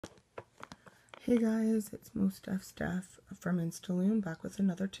Hey guys, it's Steph from Instaloom back with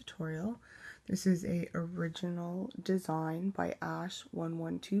another tutorial. This is a original design by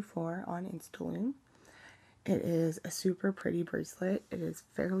Ash1124 on Instaloom. It is a super pretty bracelet. It is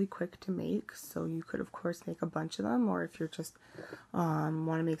fairly quick to make, so you could of course make a bunch of them, or if you're just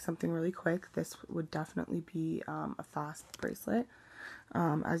want to make something really quick, this would definitely be a fast bracelet.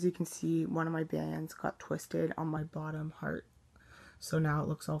 As you can see, one of my bands got twisted on my bottom heart. So now it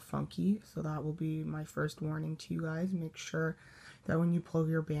looks all funky, so that will be my first warning to you guys. Make sure that when you pull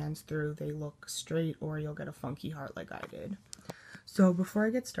your bands through, they look straight or you'll get a funky heart like I did. So before I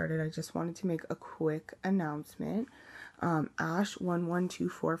get started, I just wanted to make a quick announcement.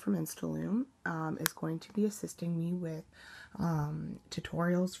 Ash1124 from Instaloom is going to be assisting me with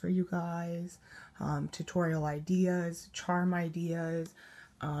tutorials for you guys, tutorial ideas, charm ideas,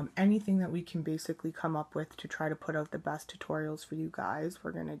 anything that we can basically come up with to try to put out the best tutorials for you guys.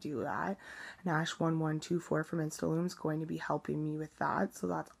 We're going to do that. And Ash1124 from Instaloom is going to be helping me with that, so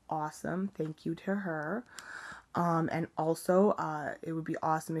that's awesome. Thank you to her. And also, it would be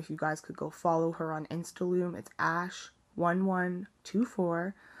awesome if you guys could go follow her on Instaloom. It's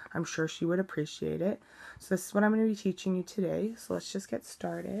Ash1124. I'm sure she would appreciate it. So this is what I'm going to be teaching you today. So let's just get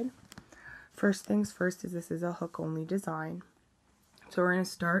started. First things first is this is a hook only design. So we're going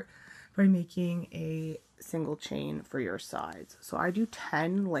to start by making a single chain for your sides. So I do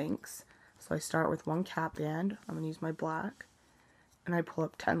 10 links. So I start with one cap band. I'm going to use my black. And I pull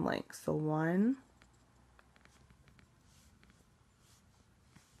up 10 links. So 1,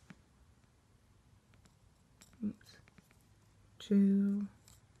 2,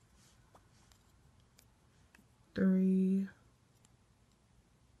 3,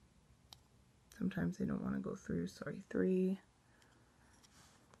 sometimes they don't want to go through, sorry, 3,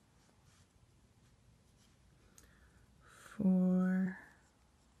 4,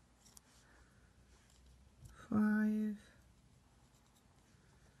 5,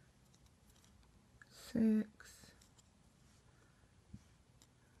 6,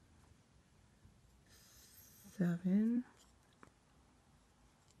 7,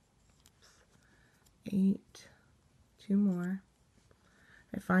 8, 2 more.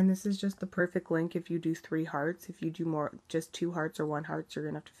 I find this is just the perfect link if you do 3 hearts. If you do more, just 2 hearts or 1 heart, you're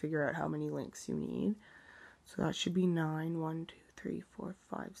going to have to figure out how many links you need. So that should be 9. 1, 2, 3, 4,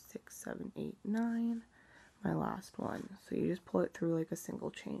 5, 6, 7, 8, 9. My last one. So you just pull it through like a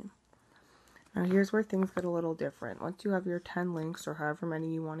single chain. Now here's where things get a little different. Once you have your 10 links or however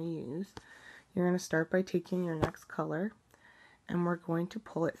many you want to use, you're going to start by taking your next color and we're going to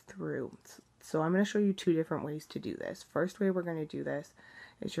pull it through. So I'm going to show you 2 different ways to do this. First way we're going to do this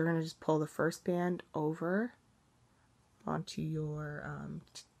is you're going to just pull the first band over onto your,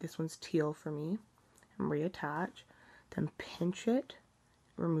 this one's teal for me, and reattach. Then pinch it,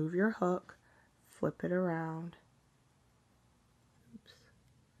 remove your hook, flip it around, oops,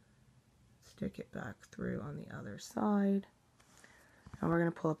 stick it back through on the other side, and we're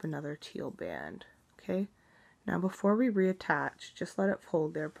going to pull up another teal band, okay? Now before we reattach, just let it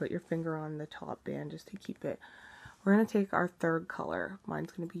fold there, put your finger on the top band just to keep it. We're going to take our third color,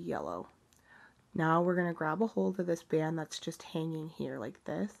 mine's going to be yellow. Now we're going to grab a hold of this band that's just hanging here like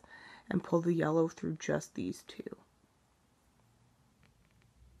this and pull the yellow through just these 2.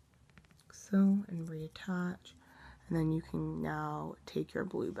 So, and reattach, and then you can now take your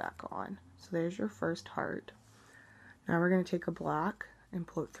blue back on. So there's your first heart. Now we're going to take a black and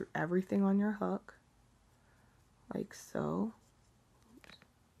pull it through everything on your hook, like so. Oops.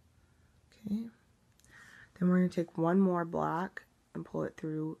 Okay. Then we're going to take one more black and pull it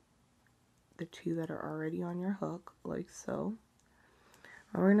through the 2 that are already on your hook, like so.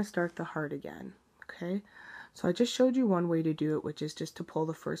 And we're going to start the heart again, okay? So I just showed you one way to do it, which is just to pull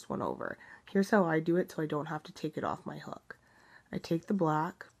the first one over. Here's how I do it so I don't have to take it off my hook. I take the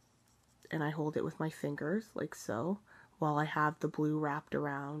black and I hold it with my fingers, like so, while I have the blue wrapped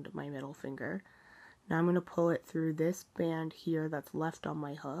around my middle finger. Now I'm going to pull it through this band here that's left on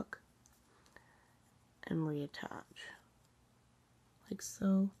my hook and reattach, like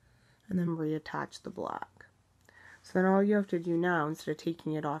so, and then reattach the black. So then all you have to do now, instead of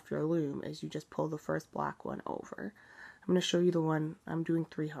taking it off your loom, is you just pull the first black one over. I'm going to show you the one, I'm doing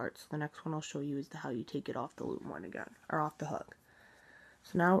 3 hearts. The next one I'll show you is how you take it off the loom one again, or off the hook.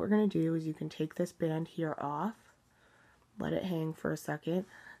 So now what we're going to do is you can take this band here off, let it hang for a second,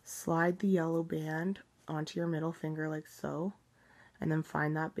 slide the yellow band onto your middle finger like so, and then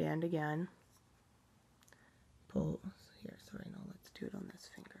find that band again. Pull, here, sorry, no, let's do it on this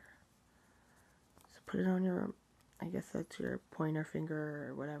finger. So put it on your, I guess that's your pointer finger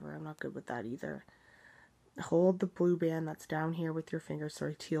or whatever. I'm not good with that either. hold the blue band that's down here with your finger,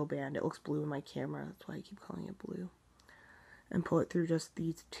 sorry, teal band. It looks blue in my camera, that's why I keep calling it blue. And pull it through just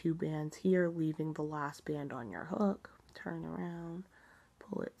these two bands here, leaving the last band on your hook. Turn around,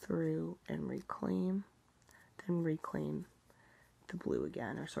 pull it through, and reclaim. Then reclaim the blue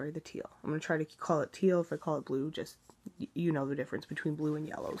again, or sorry, the teal. I'm going to try to call it teal. If I call it blue, just, you know the difference between blue and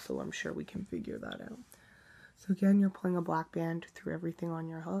yellow, so I'm sure we can figure that out. So again, you're pulling a black band through everything on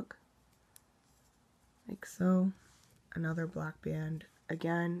your hook, like so. Another black band,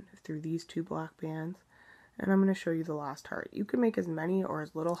 again, through these two black bands. And I'm going to show you the last heart. You can make as many or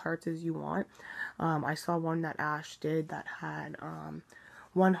as little hearts as you want. I saw one that Ash did that had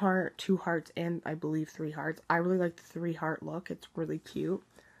 1 heart, 2 hearts, and I believe 3 hearts. I really like the 3 heart look. It's really cute.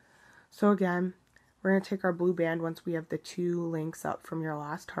 So again, we're going to take our blue band once we have the 2 links up from your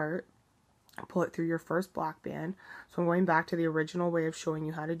last heart. Pull it through your first black band. So I'm going back to the original way of showing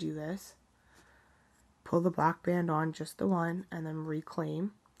you how to do this. Pull the black band on, just the one, and then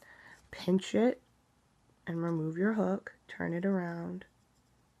reclaim. Pinch it and remove your hook. Turn it around.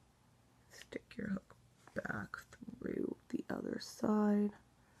 Stick your hook back through the other side.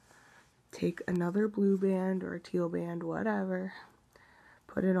 Take another blue band or a teal band, whatever.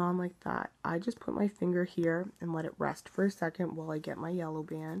 Put it on like that. I just put my finger here and let it rest for a second while I get my yellow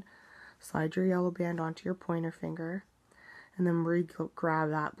band. Slide your yellow band onto your pointer finger, and then grab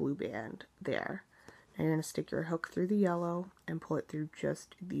that blue band there. Now you're going to stick your hook through the yellow and pull it through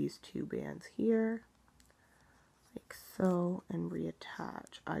just these 2 bands here, like so, and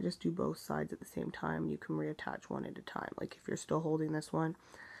reattach. I just do both sides at the same time. You can reattach one at a time. Like if you're still holding this one,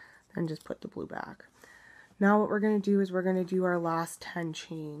 then just put the blue back. Now what we're going to do is we're going to do our last 10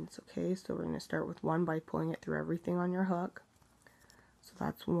 chains, okay? So we're going to start with 1 by pulling it through everything on your hook. So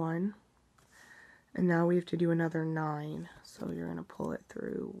that's 1. And now we have to do another 9. So you're going to pull it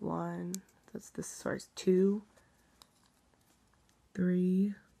through 1, sorry, 2,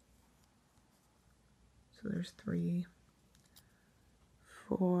 3, so there's 3,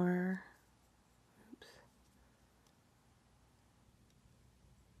 4, oops,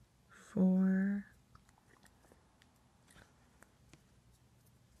 4,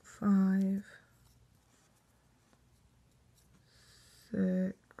 5,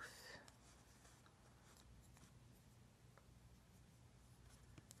 6,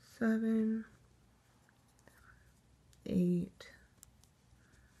 7, 8,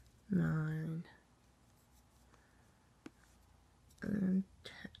 9, and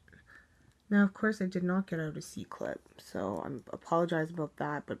 10. Now, of course, I did not get out a C-clip, so I apologize about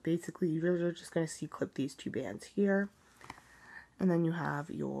that, but basically you're just going to C-clip these 2 bands here, and then you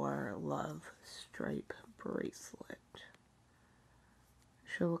have your love stripe bracelet.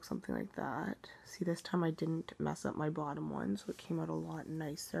 Should look something like that. See, this time I didn't mess up my bottom one, so it came out a lot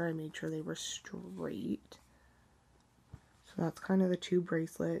nicer. I made sure they were straight. So that's kind of the 2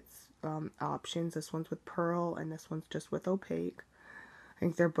 bracelets options. This one's with pearl and this one's just with opaque. I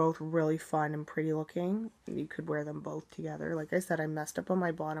think they're both really fun and pretty looking. You could wear them both together. Like I said, I messed up on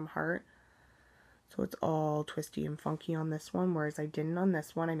my bottom heart, so it's all twisty and funky on this one, whereas I didn't on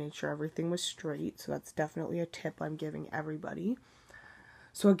this one. I made sure everything was straight, so that's definitely a tip I'm giving everybody.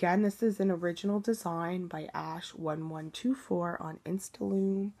 So again, this is an original design by Ash1124 on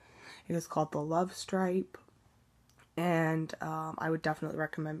Instaloom. It is called the Love Stripe, and I would definitely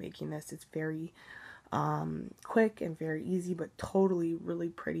recommend making this. It's very quick and very easy, but totally really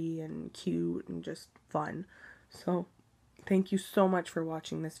pretty and cute and just fun. So thank you so much for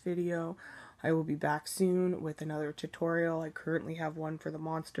watching this video. I will be back soon with another tutorial. I currently have one for the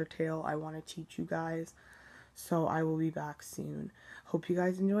monster tail I want to teach you guys. So I will be back soon. Hope you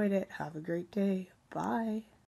guys enjoyed it. Have a great day. Bye.